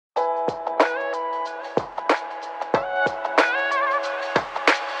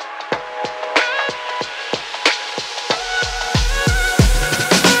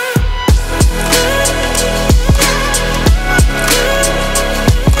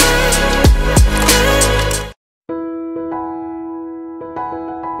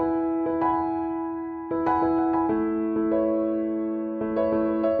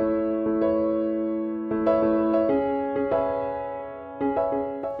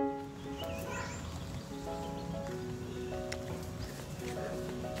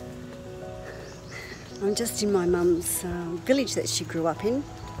I'm just in my mum's village that she grew up in,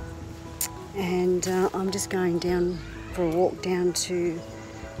 and I'm just going down for a walk down to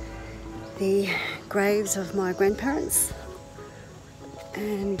the graves of my grandparents,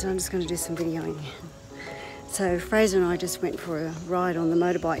 and I'm just going to do some videoing. So Fraser and I just went for a ride on the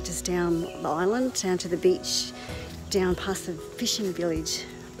motorbike just down the island, down to the beach, down past the fishing village,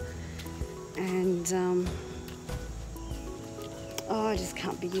 and I just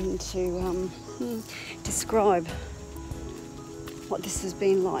can't begin to describe what this has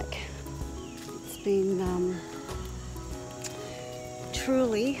been like. It's been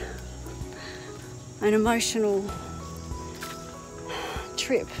truly an emotional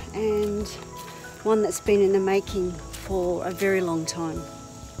trip, and one that's been in the making for a very long time.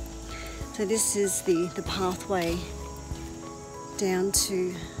 So this is the pathway down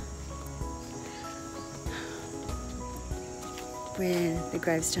to where the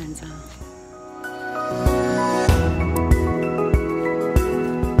gravestones are.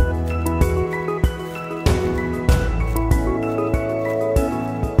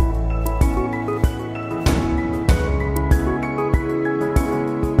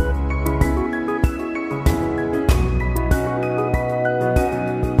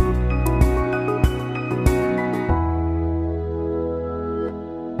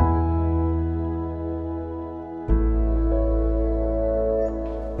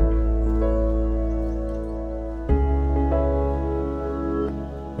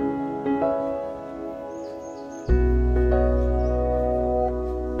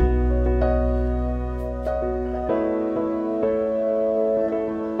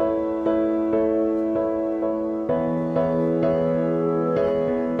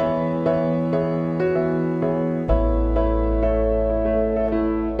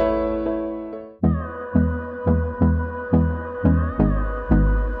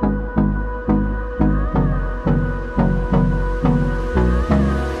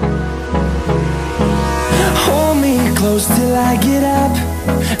 Close till I get up.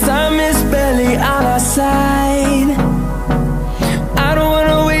 Time is barely on our side. I don't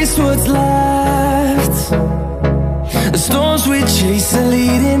wanna waste what's left. The storms we chase are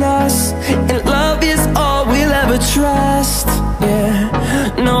leading us, and love is all we'll ever trust. Yeah,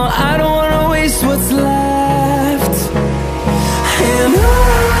 no, I don't wanna waste what's left. And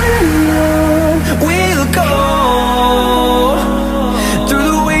on we'll go, through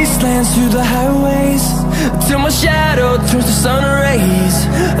the wastelands, through the highways, till my shadow turns to sun rays.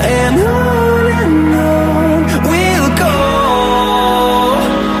 And on we'll go,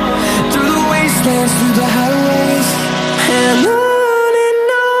 through the wastelands, through the highways, and on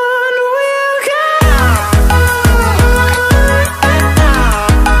we'll go.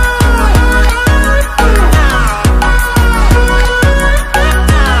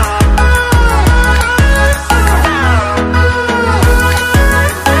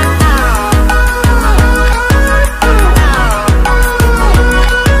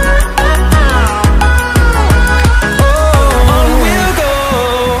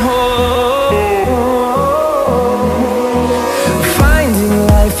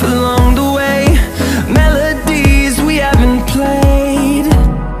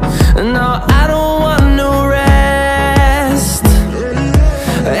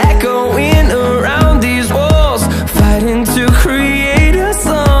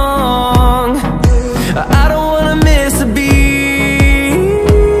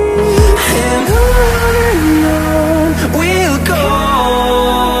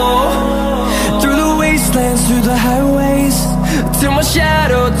 Through the highways, till my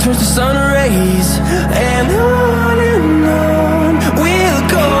shadow turns to sun rays. And on we'll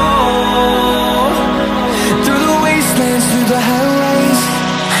go, through the wastelands, through the highways,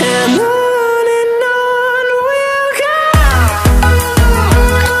 and on we'll go.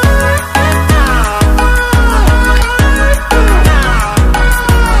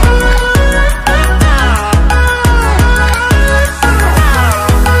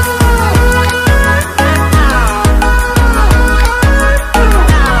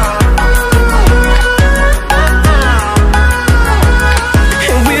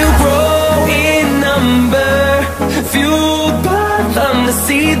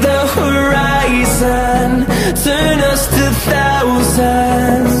 See the horizon turn us to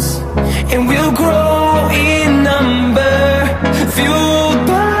thousands, and we'll grow in number, fueled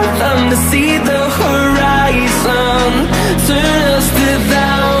by them. To see the horizon turn us to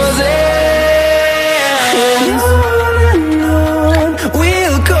thousands, and on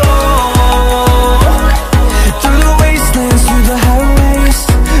we'll go, through the wastelands, through the highways,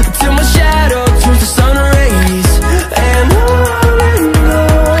 till my shadow turns to sun rays. And on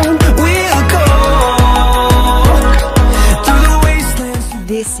we'll go,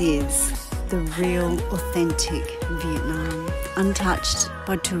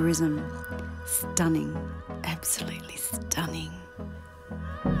 for tourism. Stunning, absolutely stunning.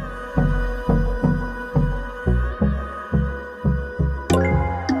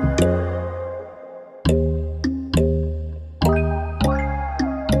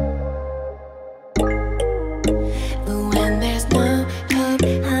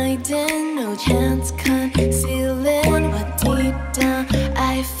 Chance concealing what deep down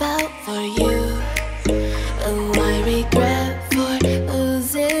I felt for you. Oh, I regret for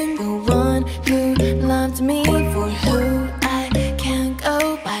losing the one who loved me, for who I can't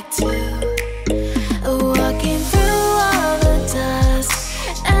go back to. Walking through all the dust,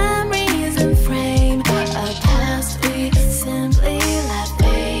 memories and frame, a past we simply let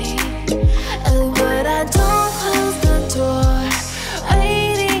fade. Oh, but I don't close the door,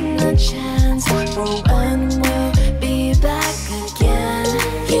 waiting a chance for when we'll be back again.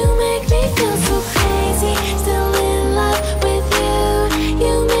 You make me feel so crazy, still in love with you.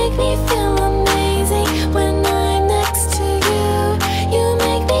 You make me feel amazing when I'm next to you. You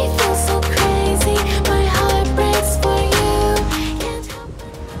make me feel so crazy, my heart breaks for you.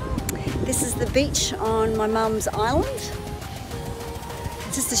 This is the beach on my mum's island.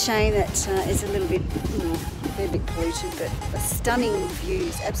 It's just a shame that it's a little bit, a bit polluted, but stunning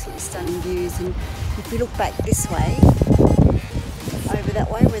views, absolutely stunning views. And if we look back this way, over that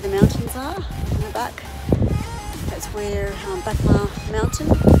way where the mountains are, in the back, that's where Bakma Mountain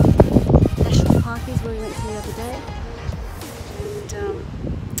National Park is, where we went to the other day. And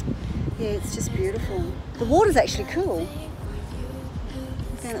yeah, it's just beautiful. The water's actually cool.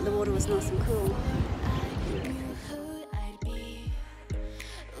 I found that the water was nice and cool.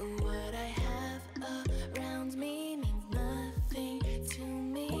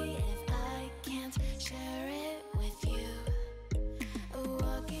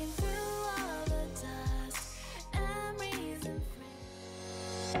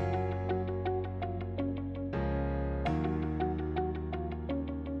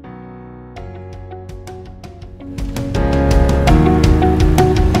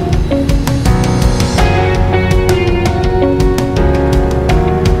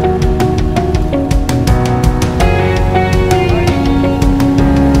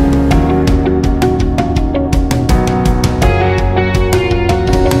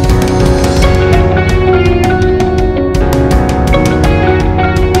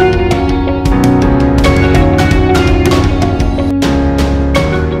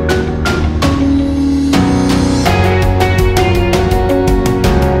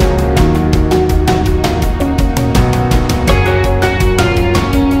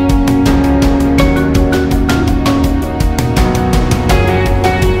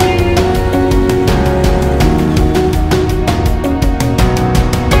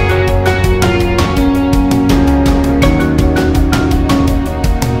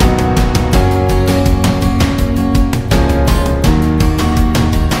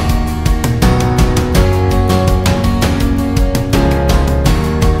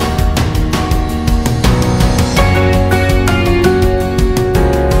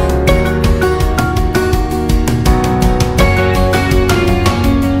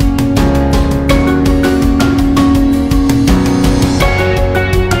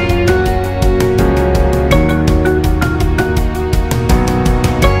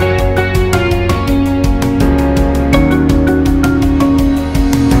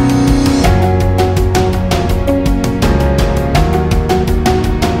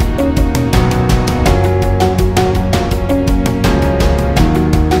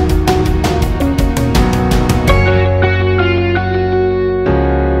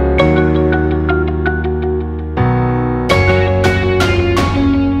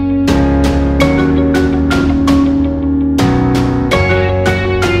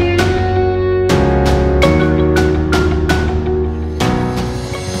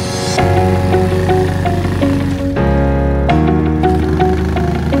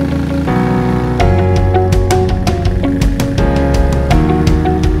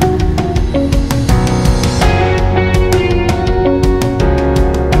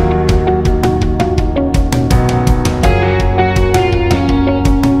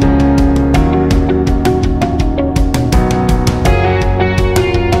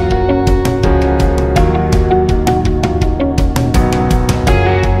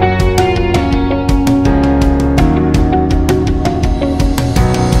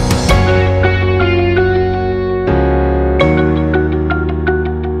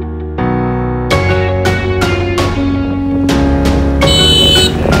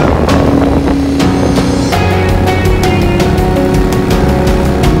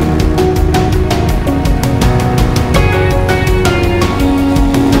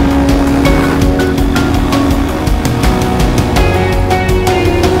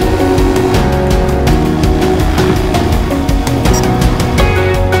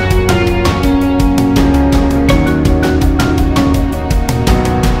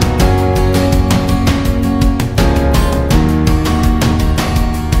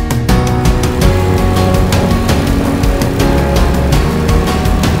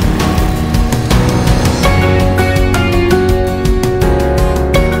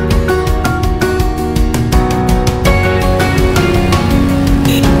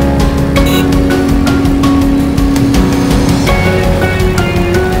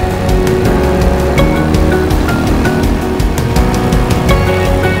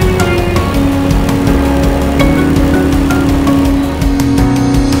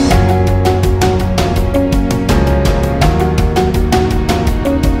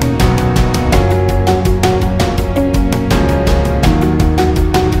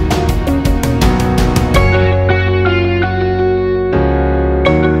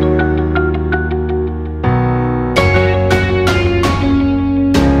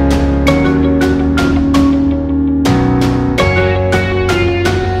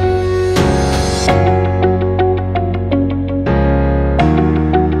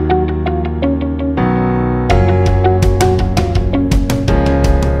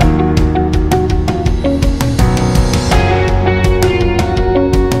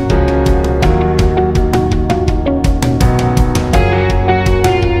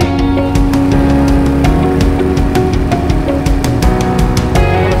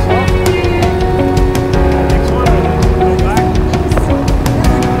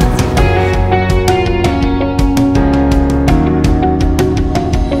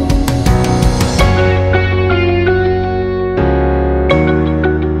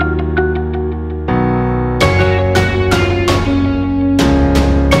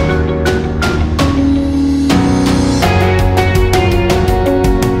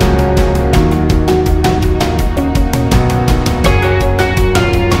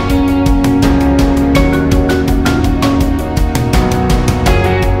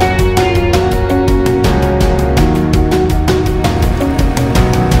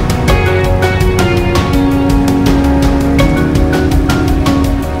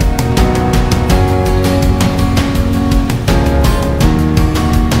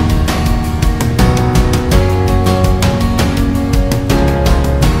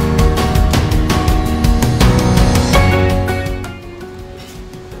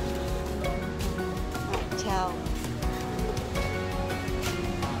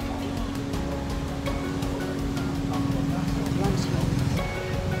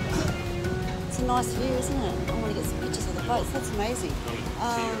 nice view, isn't it? I want to get some pictures of the boats. That's amazing.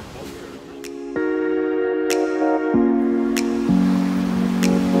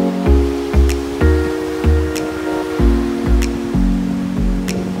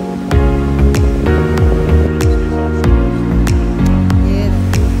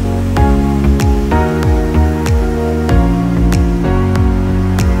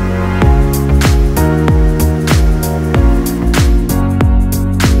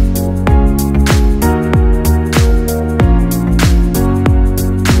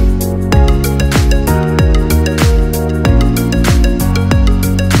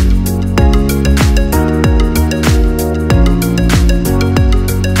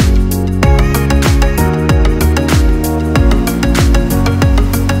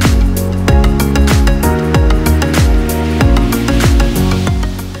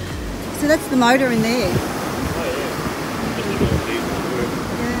 That's the motor in there. Oh yeah. Just a little diesel.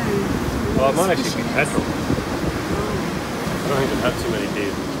 Yeah. Well, it might actually be petrol. I don't think it have too many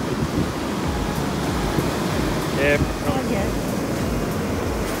diesels. Yeah. Oh yeah.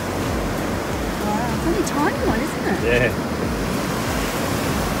 Wow, it's only a tiny one, isn't it? Yeah.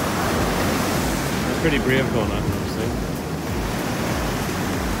 It's pretty brave going that one, see.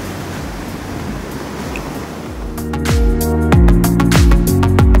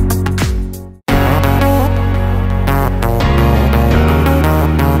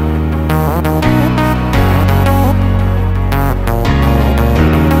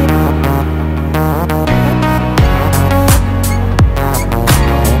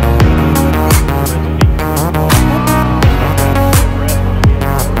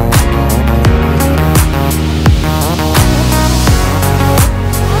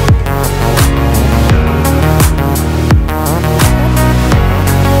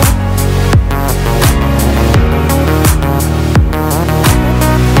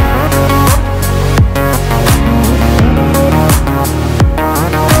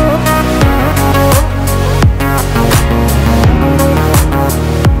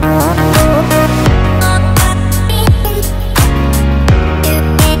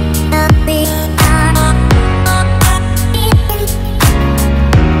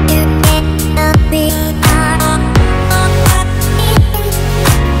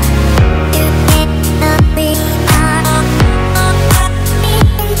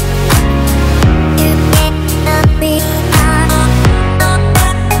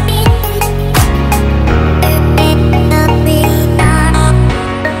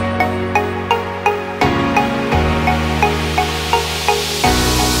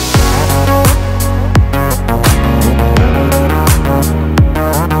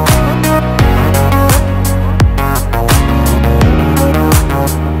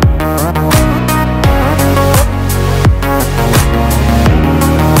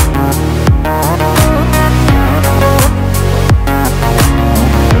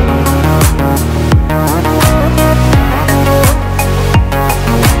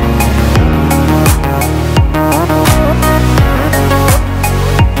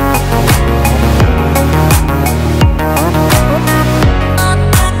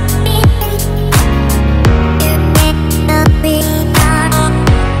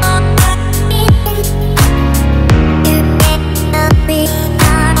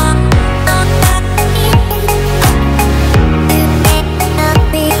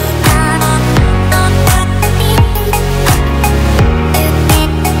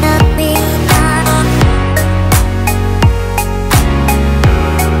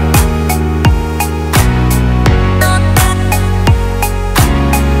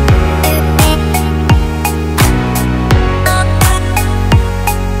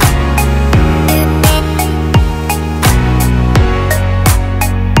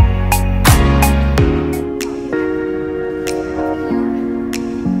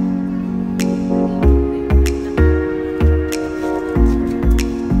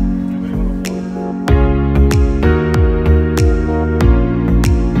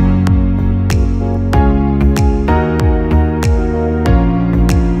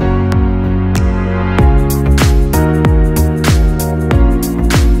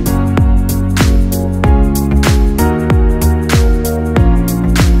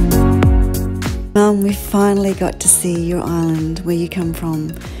 We finally got to see your island, where you come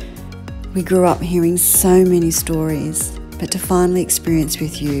from. We grew up hearing so many stories, but to finally experience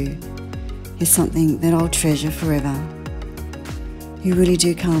with you is something that I'll treasure forever. You really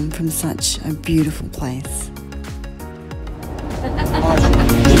do come from such a beautiful place.